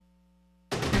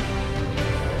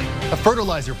A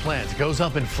fertilizer plant goes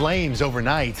up in flames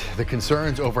overnight. The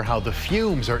concerns over how the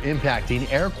fumes are impacting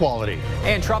air quality.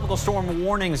 And tropical storm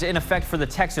warnings in effect for the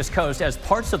Texas coast as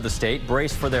parts of the state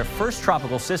brace for their first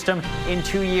tropical system in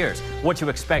 2 years. What to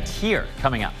expect here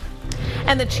coming up.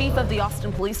 And the chief of the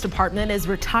Austin Police Department is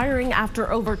retiring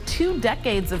after over 2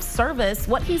 decades of service.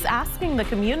 What he's asking the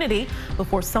community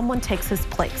before someone takes his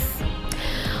place.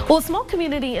 Well, a small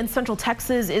community in Central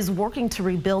Texas is working to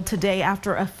rebuild today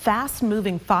after a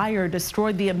fast-moving fire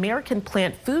destroyed the American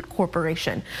Plant Food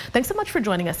Corporation. Thanks so much for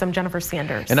joining us. I'm Jennifer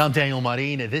Sanders. And I'm Daniel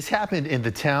Marin. This happened in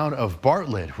the town of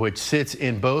Bartlett, which sits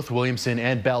in both Williamson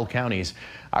and Bell counties.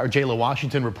 Our Jayla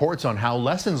Washington reports on how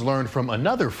lessons learned from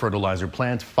another fertilizer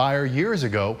plant fire years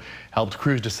ago helped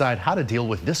crews decide how to deal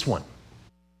with this one.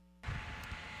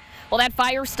 Well, that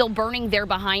fire's still burning there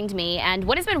behind me, and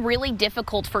what has been really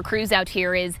difficult for crews out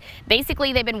here is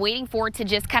basically they've been waiting for it to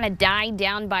just kind of die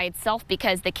down by itself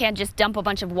because they can't just dump a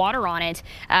bunch of water on it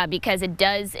because it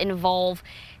does involve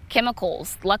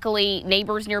chemicals. Luckily,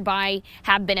 neighbors nearby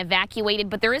have been evacuated,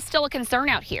 but there is still a concern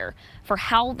out here for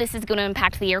how this is going to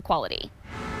impact the air quality.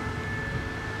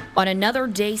 On another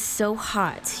day so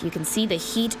hot, you can see the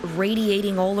heat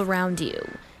radiating all around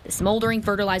you. The smoldering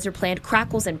fertilizer plant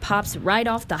crackles and pops right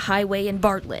off the highway in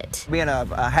Bartlett. Being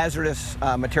a hazardous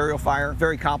material fire,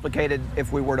 very complicated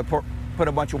if we were to put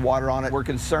a bunch of water on it. We're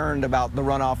concerned about the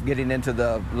runoff getting into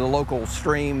the local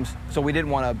streams, so we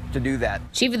didn't want to do that.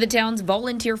 Chief of the town's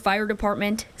volunteer fire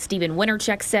department, Stephen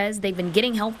Wintercheck, says they've been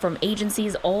getting help from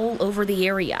agencies all over the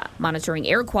area. Monitoring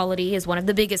air quality is one of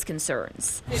the biggest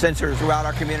concerns. Sensors throughout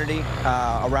our community,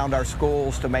 around our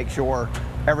schools to make sure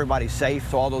everybody's safe,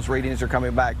 so all those readings are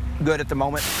coming back good at the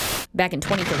moment. Back in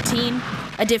 2013,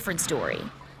 a different story.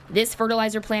 This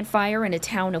fertilizer plant fire in a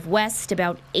town of West,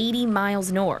 about 80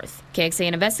 miles north.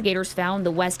 KXAN investigators found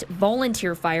the West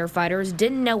volunteer firefighters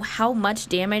didn't know how much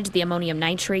damage the ammonium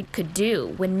nitrate could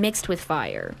do when mixed with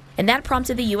fire. And that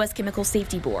prompted the U.S. Chemical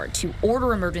Safety Board to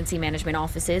order emergency management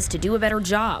offices to do a better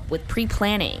job with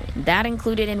pre-planning. That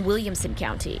included in Williamson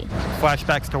County.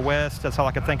 Flashbacks to West, that's all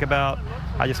I could think about.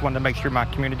 I just wanted to make sure my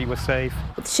community was safe.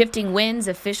 With shifting winds,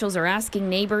 officials are asking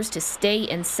neighbors to stay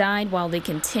inside while they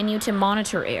continue to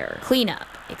monitor air. Cleanup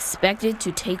expected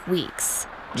to take weeks.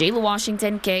 Jayla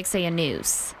Washington, KXAN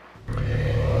News.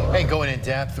 And going in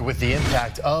depth with the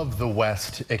impact of the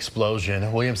West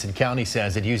explosion, Williamson County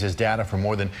says it uses data from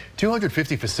more than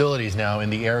 250 facilities now in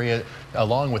the area,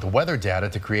 along with weather data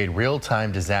to create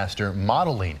real-time disaster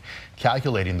modeling,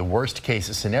 calculating the worst-case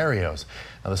scenarios.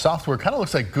 Now, the software kind of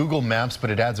looks like Google Maps, but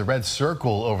it adds a red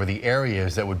circle over the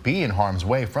areas that would be in harm's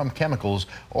way from chemicals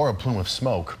or a plume of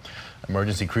smoke.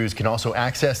 Emergency crews can also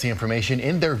access the information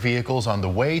in their vehicles on the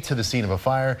way to the scene of a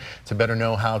fire to better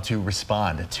know how to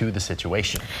respond to the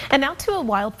situation. And now to a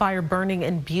wildfire burning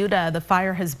in Buda. The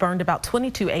fire has burned about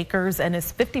 22 acres and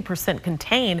is 50%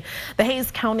 contained. The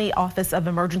Hays County Office of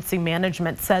Emergency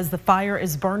Management says the fire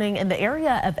is burning in the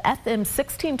area of FM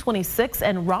 1626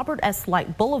 and Robert S.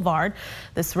 Light Boulevard.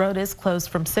 This road is closed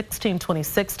from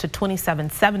 1626 to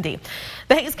 2770.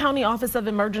 The Hays County Office of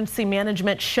Emergency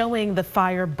Management showing the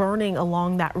fire burning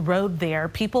along that road there.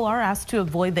 People are asked to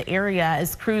avoid the area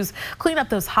as crews clean up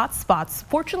those hot spots.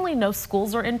 Fortunately, no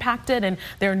schools are impacted and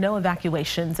there are no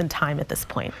evacuations in time at this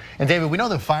point. And David, we know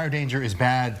the fire danger is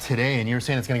bad today, and you're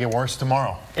saying it's going to get worse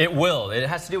tomorrow. It will. It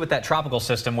has to do with that tropical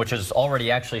system, which is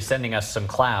already actually sending us some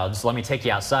clouds. Let me take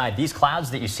you outside. These clouds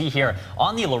that you see here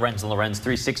on the Lorenz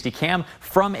 360 cam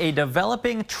from a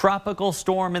developing tropical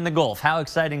storm in the Gulf. How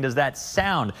exciting does that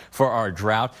sound for our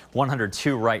drought?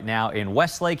 102 right now in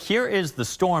Westlake. Here is the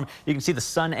storm. You can see the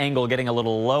sun angle getting a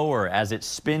little lower as it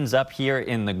spins up here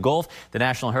in the Gulf. The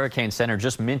National Hurricane Center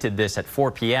just minted this at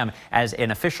 4 p.m. as an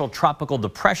official tropical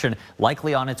depression,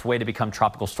 likely on its way to become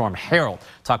Tropical Storm Harold.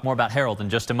 Talk more about Harold in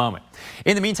just a moment.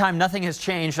 In the meantime, nothing has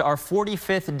changed. Our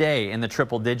 45th day in the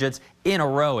triple digits in a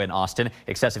row in Austin.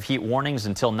 Excessive heat warnings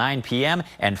until 9 p.m.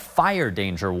 and fire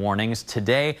danger warnings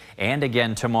today and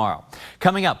again tomorrow.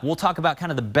 Coming up, we'll talk about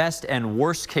kind of the best and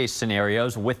worst case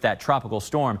scenarios with that tropical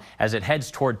storm as it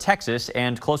heads toward Texas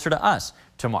and closer to us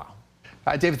tomorrow.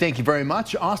 All right, David, thank you very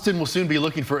much. Austin will soon be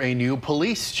looking for a new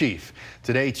police chief.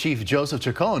 Today, Chief Joseph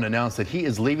Chacon announced that he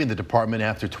is leaving the department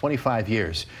after 25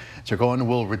 years. Chacon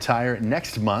will retire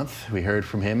next month. We heard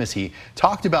from him as he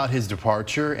talked about his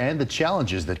departure and the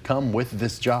challenges that come with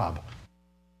this job.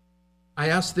 I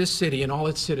ask this city and all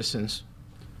its citizens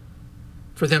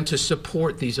for them to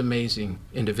support these amazing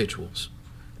individuals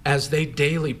as they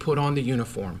daily put on the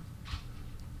uniform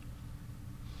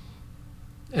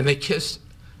and they kiss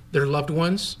their loved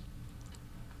ones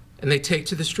and they take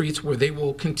to the streets where they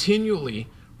will continually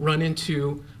run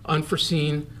into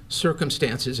unforeseen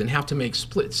circumstances and have to make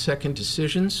split-second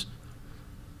decisions,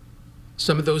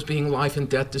 some of those being life and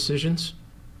death decisions,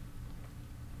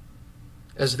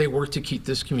 as they work to keep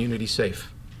this community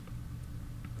safe.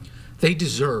 They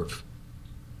deserve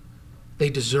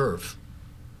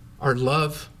our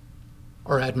love,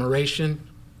 our admiration,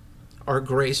 our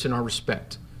grace, and our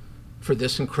respect for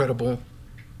this incredibly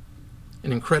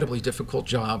difficult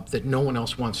job that no one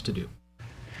else wants to do.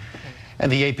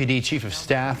 And the APD Chief of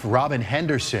Staff, Robin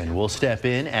Henderson, will step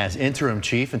in as interim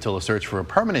chief until a search for a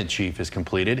permanent chief is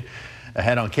completed.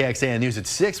 Ahead on KXAN News at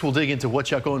 6, we'll dig into what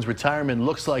Chuck Owen's retirement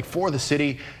looks like for the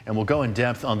city, and we'll go in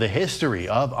depth on the history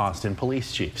of Austin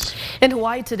police chiefs. In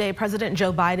Hawaii today, President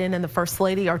Joe Biden and the First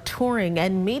Lady are touring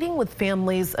and meeting with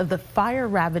families of the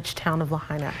fire-ravaged town of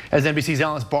Lahaina. As NBC's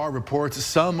Alice Barr reports,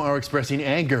 some are expressing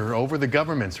anger over the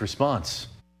government's response.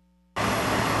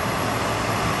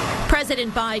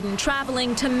 President Biden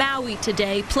traveling to Maui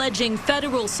today, pledging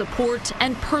federal support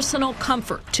and personal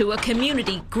comfort to a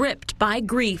community gripped by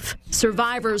grief.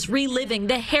 Survivors reliving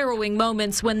the harrowing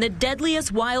moments when the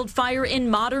deadliest wildfire in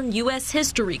modern U.S.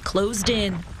 history closed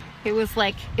in. It was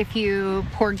like if you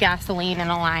poured gasoline in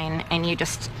a line and you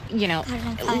just,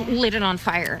 lit it on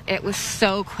fire. It was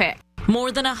so quick.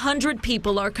 More than 100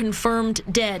 people are confirmed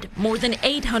dead, more than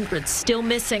 800 still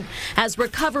missing, as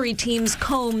recovery teams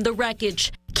comb the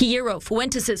wreckage. Quiero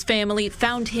Fuentes' family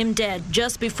found him dead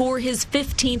just before his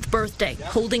 15th birthday,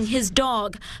 holding his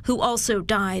dog, who also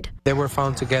died. They were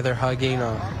found together hugging.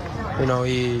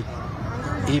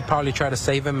 He probably tried to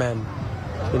save him, and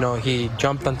he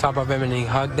jumped on top of him and he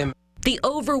hugged him. The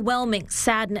overwhelming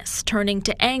sadness turning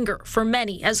to anger for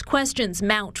many as questions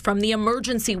mount from the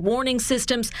emergency warning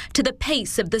systems to the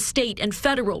pace of the state and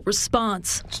federal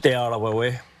response. Stay out of our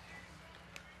way.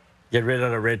 Get rid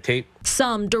of the red tape.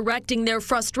 Some directing their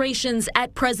frustrations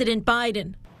at President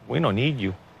Biden. We don't need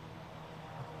you.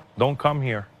 Don't come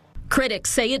here. Critics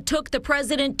say it took the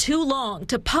president too long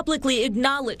to publicly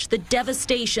acknowledge the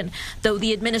devastation, though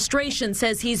the administration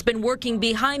says he's been working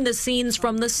behind the scenes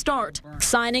from the start,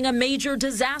 signing a major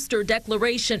disaster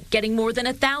declaration, getting more than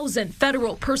 1,000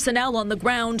 federal personnel on the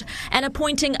ground, and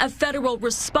appointing a federal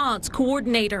response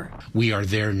coordinator. We are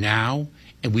there now,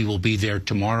 and we will be there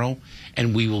tomorrow,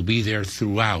 and we will be there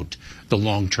throughout the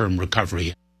long-term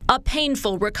recovery. A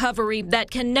painful recovery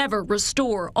that can never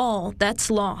restore all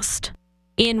that's lost.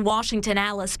 In Washington,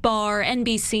 Alice Barr,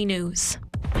 NBC News.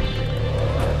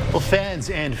 Well, fans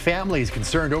and families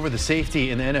concerned over the safety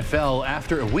in the NFL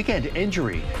after a weekend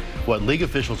injury. What league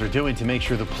officials are doing to make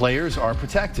sure the players are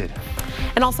protected.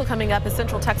 And also coming up, a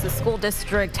Central Texas school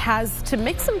district has to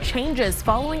make some changes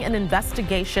following an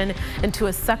investigation into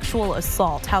a sexual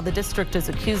assault. How the district is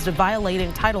accused of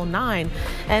violating Title IX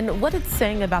and what it's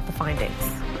saying about the findings.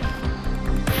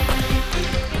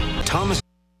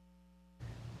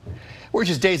 We're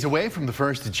just days away from the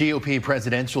first GOP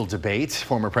presidential debate.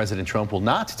 Former President Trump will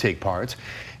not take part.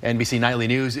 NBC Nightly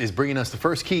News is bringing us the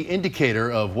first key indicator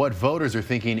of what voters are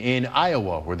thinking in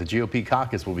Iowa, where the GOP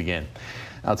caucus will begin.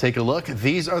 I'll take a look.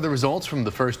 These are the results from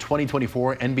the first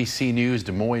 2024 NBC News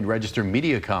Des Moines Register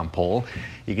Mediacom poll.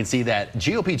 You can see that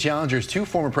GOP challengers to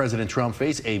former President Trump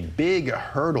face a big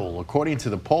hurdle. According to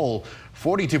the poll,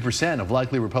 42% of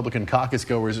likely Republican caucus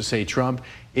goers say Trump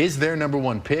is their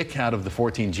 #1 pick out of the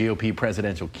 14 GOP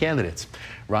presidential candidates.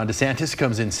 Ron DeSantis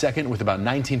comes in second with about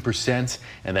 19%,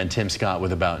 and then Tim Scott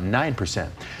with about 9%.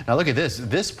 Now look at this.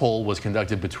 This poll was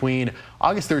conducted between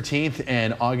August 13th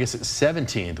and August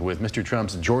 17th, with Mr.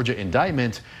 Trump's Georgia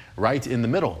indictment right in the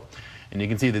middle. And you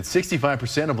can see that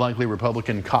 65% of likely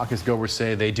Republican caucus goers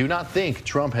say they do not think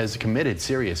Trump has committed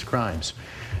serious crimes.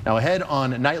 Now ahead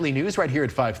on Nightly News right here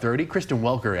at 5:30, Kristen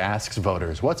Welker asks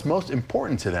voters what's most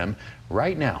important to them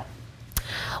right now.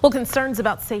 Well, concerns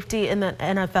about safety in the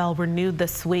NFL renewed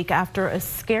this week after a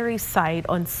scary sight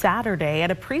on Saturday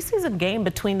at a preseason game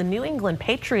between the New England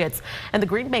Patriots and the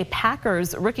Green Bay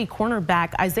Packers. Rookie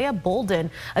cornerback Isaiah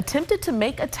Bolden attempted to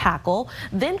make a tackle,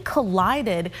 then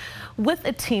collided with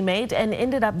a teammate and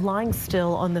ended up lying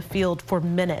still on the field for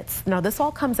minutes. Now, this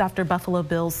all comes after Buffalo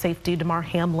Bills safety Damar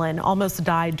Hamlin almost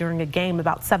died during a game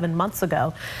about 7 months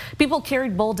ago. People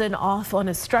carried Bolden off on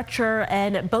a stretcher,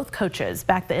 and both coaches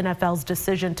backed the NFL's decision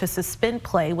to suspend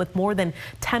play with more than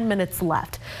 10 minutes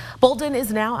left. Bolden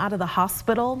is now out of the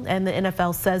hospital, and the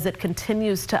NFL says it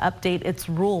continues to update its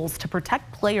rules to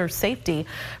protect player safety,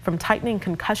 from tightening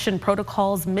concussion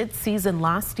protocols mid-season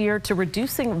last year to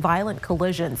reducing violent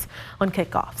collisions on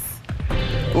kickoffs.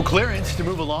 Well, clearance to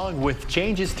move along with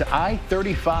changes to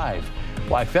I-35.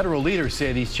 Why federal leaders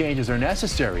say these changes are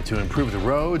necessary to improve the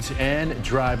roads and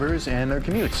drivers and their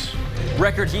commutes.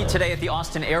 Record heat today at the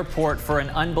Austin airport for an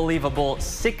unbelievable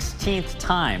 16th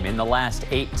time in the last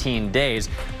 18 days.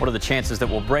 What are the chances that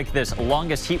we'll break this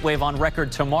longest heat wave on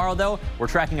record tomorrow, though? We're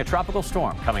tracking a tropical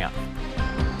storm coming up.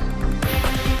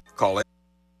 Call it.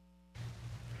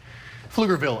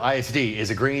 Pflugerville ISD is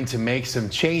agreeing to make some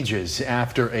changes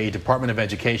after a Department of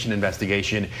Education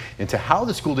investigation into how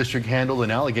the school district handled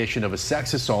an allegation of a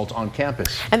sex assault on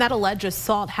campus. And that alleged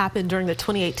assault happened during the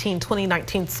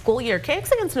 2018-2019 school year.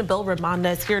 KXAN's Nabil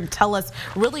Ramonda is here to tell us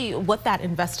really what that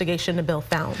investigation Nabil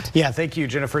found. Yeah, thank you,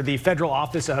 Jennifer. The Federal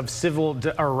Office of Civil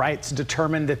Rights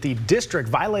determined that the district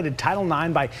violated Title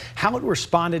IX by how it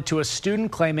responded to a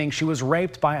student claiming she was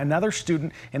raped by another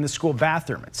student in the school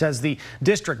bathroom. It says the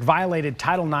district violated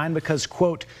Title IX because,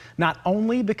 quote, not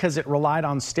only because it relied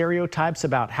on stereotypes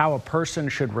about how a person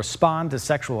should respond to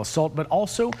sexual assault, but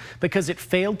also because it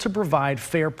failed to provide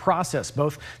fair process,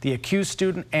 both the accused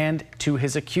student and to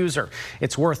his accuser.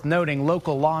 It's worth noting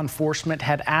local law enforcement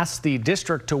had asked the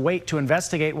district to wait to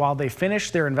investigate while they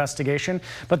finished their investigation,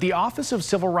 but the Office of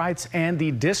Civil Rights and the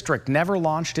district never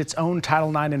launched its own Title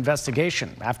IX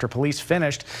investigation. After police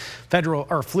finished,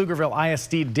 Pflugerville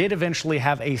ISD did eventually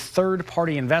have a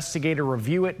third-party investigator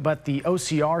review it, but the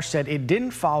OCR said it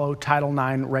didn't follow Title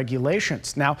IX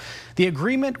regulations. Now, the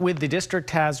agreement with the district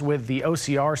has with the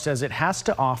OCR says it has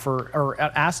to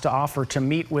offer to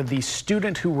meet with the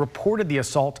student who reported the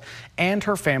assault and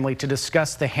her family to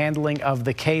discuss the handling of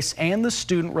the case and the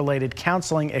student-related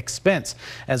counseling expense,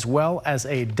 as well as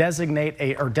designate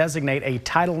a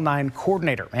Title IX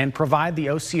coordinator and provide the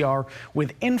OCR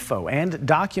with info and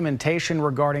documentation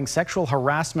regarding sexual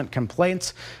harassment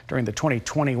complaints during the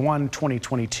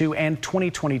 2021-2022 and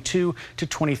 2022 to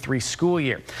 23 school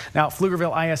year. Now,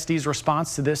 Pflugerville ISD's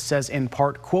response to this says in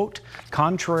part, quote,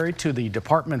 contrary to the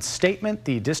department's statement,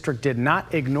 the district did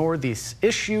not ignore this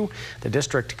issue. The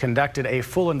district conducted a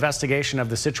full investigation of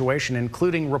the situation,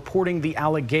 including reporting the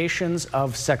allegations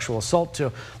of sexual assault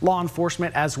to law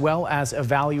enforcement, as well as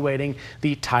evaluating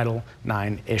the Title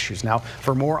IX issues. Now,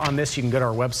 for more on this, you can go to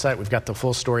our website. We've got the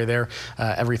full story there,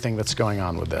 everything that's going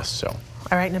on with this. So,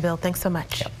 all right, Nabil, thanks so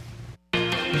much. Yep.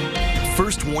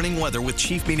 First warning weather with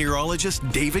Chief Meteorologist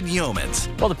David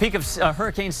Yeomans. Well, the peak of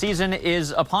hurricane season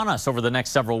is upon us over the next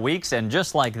several weeks, and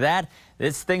just like that,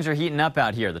 things are heating up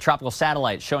out here. The tropical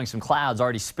satellite showing some clouds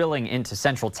already spilling into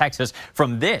central Texas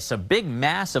from a big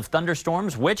mass of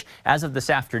thunderstorms, which, as of this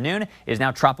afternoon, is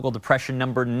now Tropical Depression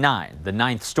number 9, the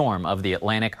 9th storm of the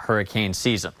Atlantic hurricane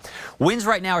season. Winds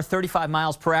right now are 35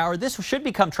 miles per hour. This should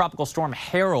become Tropical Storm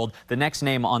Harold, the next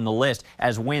name on the list,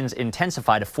 as winds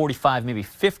intensify to 45, maybe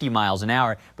 50 miles an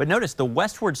hour. But notice the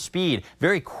westward speed,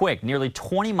 very quick, nearly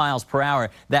 20 miles per hour.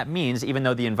 That means, even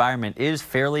though the environment is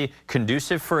fairly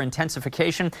conducive for intensification,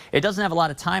 it doesn't have a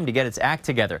lot of time to get its act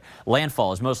together.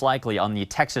 Landfall is most likely on the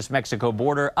Texas-Mexico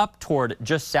border up toward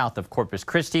just south of Corpus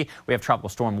Christi. We have tropical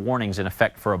storm warnings in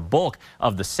effect for a bulk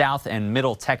of the south and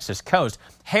middle Texas coast.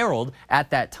 Harold, at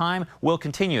that time, will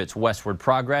continue its westward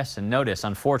progress. And notice,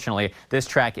 unfortunately, this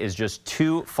track is just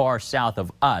too far south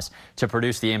of us to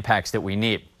produce the impacts that we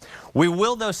need. We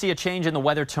will, though, see a change in the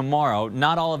weather tomorrow.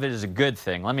 Not all of it is a good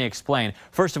thing. Let me explain.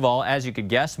 First of all, as you could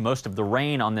guess, most of the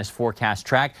rain on this forecast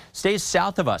track stays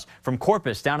south of us. From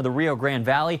Corpus down to the Rio Grande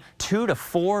Valley, 2 to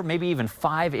 4, maybe even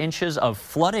 5 inches of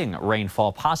flooding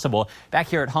rainfall possible. Back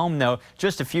here at home, though,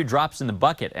 just a few drops in the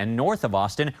bucket. And north of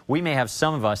Austin, we may have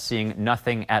some of us seeing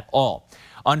nothing at all.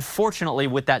 Unfortunately,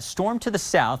 with that storm to the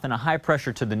south and a high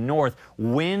pressure to the north,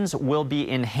 winds will be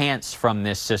enhanced from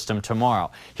this system tomorrow.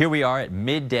 Here we are at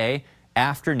midday,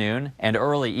 afternoon, and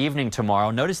early evening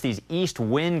tomorrow. Notice these east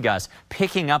wind gusts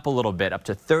picking up a little bit, up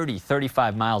to 30,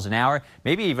 35 miles an hour,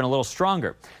 maybe even a little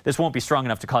stronger. This won't be strong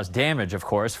enough to cause damage, of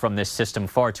course, from this system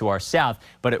far to our south,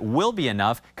 but it will be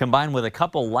enough, combined with a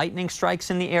couple lightning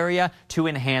strikes in the area, to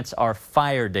enhance our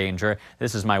fire danger.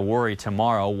 This is my worry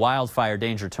tomorrow. Wildfire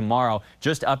danger tomorrow,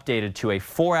 just updated to a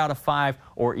 4 out of 5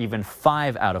 or even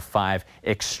 5 out of 5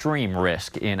 extreme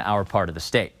risk in our part of the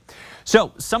state.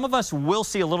 So some of us will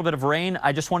see a little bit of rain.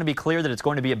 I just want to be clear that it's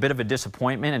going to be a bit of a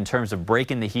disappointment in terms of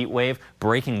breaking the heat wave,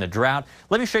 breaking the drought.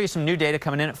 Let me show you some new data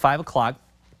coming in at 5 o'clock.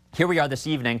 Here we are this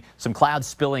evening, some clouds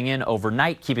spilling in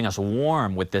overnight, keeping us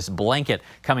warm with this blanket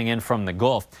coming in from the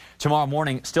Gulf. Tomorrow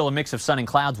morning, still a mix of sun and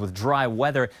clouds with dry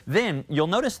weather. Then you'll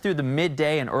notice through the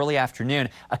midday and early afternoon,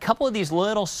 a couple of these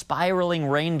little spiraling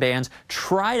rain bands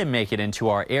try to make it into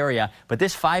our area. But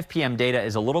this 5 p.m. data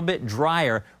is a little bit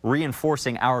drier,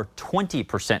 reinforcing our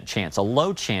 20% chance, a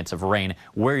low chance of rain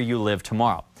where you live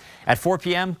tomorrow. At 4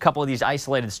 p.m., a couple of these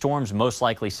isolated storms most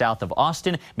likely south of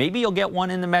Austin. Maybe you'll get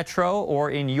one in the metro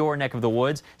or in your neck of the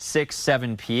woods 6,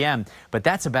 7 p.m. But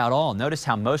that's about all. Notice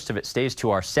how most of it stays to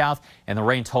our south, and the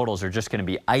rain totals are just going to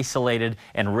be isolated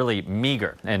and really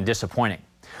meager and disappointing.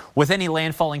 With any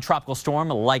landfalling tropical storm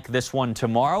like this one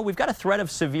tomorrow, we've got a threat of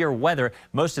severe weather.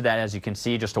 Most of that, as you can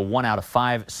see, just a 1 out of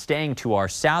 5 staying to our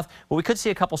south. But we could see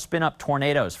a couple spin-up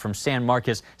tornadoes from San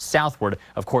Marcos southward.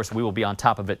 Of course, we will be on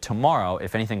top of it tomorrow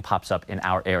if anything pops up in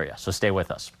our area. So stay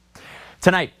with us.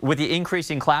 Tonight, with the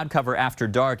increasing cloud cover after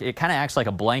dark, it kind of acts like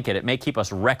a blanket. It may keep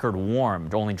us record warm,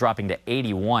 only dropping to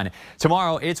 81.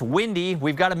 Tomorrow, it's windy.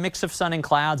 We've got a mix of sun and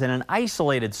clouds and an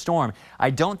isolated storm.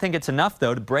 I don't think it's enough,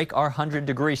 though, to break our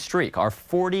 100-degree streak, our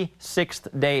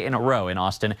 46th day in a row in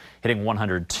Austin, hitting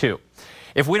 102.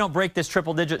 If we don't break this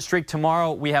triple-digit streak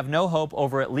tomorrow, we have no hope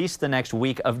over at least the next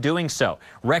week of doing so.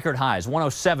 Record highs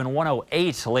 107,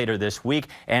 108 later this week,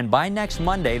 and by next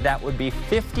Monday, that would be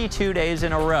 52 days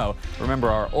in a row. Remember,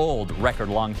 our old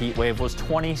record-long heat wave was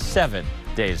 27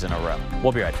 days in a row.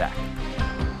 We'll be right back.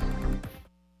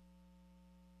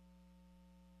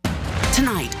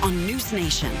 Tonight on News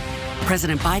Nation,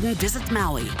 President Biden visits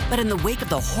Maui, but in the wake of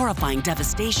the horrifying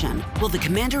devastation, will the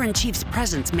commander-in-chief's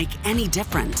presence make any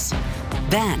difference?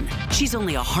 Then, she's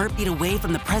only a heartbeat away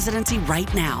from the presidency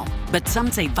right now. But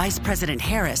some say Vice President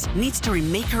Harris needs to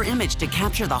remake her image to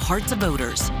capture the hearts of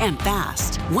voters, and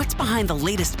fast. What's behind the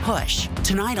latest push?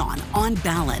 Tonight on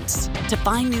Balance. To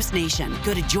find News Nation,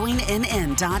 go to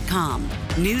joinnn.com.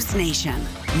 News Nation.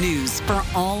 News for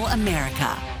all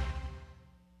America.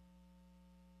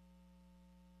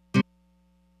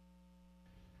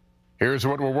 Here's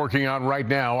what we're working on right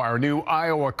now. Our new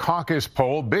Iowa caucus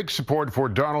poll, big support for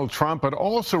Donald Trump, but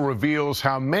also reveals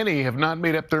how many have not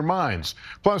made up their minds.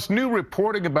 Plus, new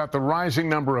reporting about the rising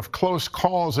number of close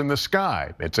calls in the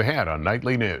sky. It's ahead on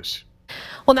Nightly News.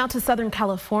 Well, now to Southern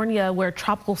California, where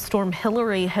Tropical Storm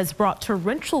Hillary has brought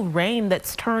torrential rain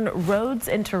that's turned roads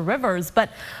into rivers. But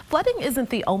flooding isn't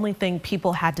the only thing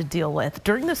people had to deal with.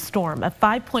 During the storm, a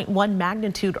 5.1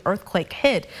 magnitude earthquake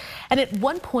hit. And at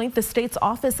one point, the state's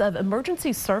Office of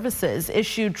Emergency Services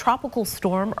issued tropical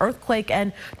storm, earthquake,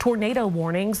 and tornado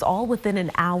warnings all within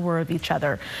an hour of each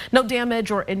other. No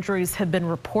damage or injuries have been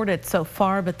reported so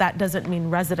far, but that doesn't mean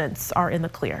residents are in the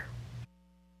clear.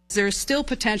 There is still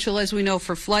potential, as we know,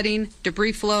 for flooding,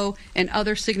 debris flow, and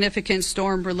other significant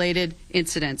storm-related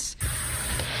incidents.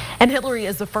 And Hillary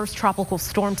is the first tropical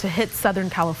storm to hit Southern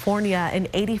California in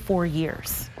 84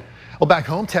 years. Well, back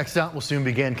home, TxDOT will soon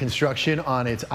begin construction on its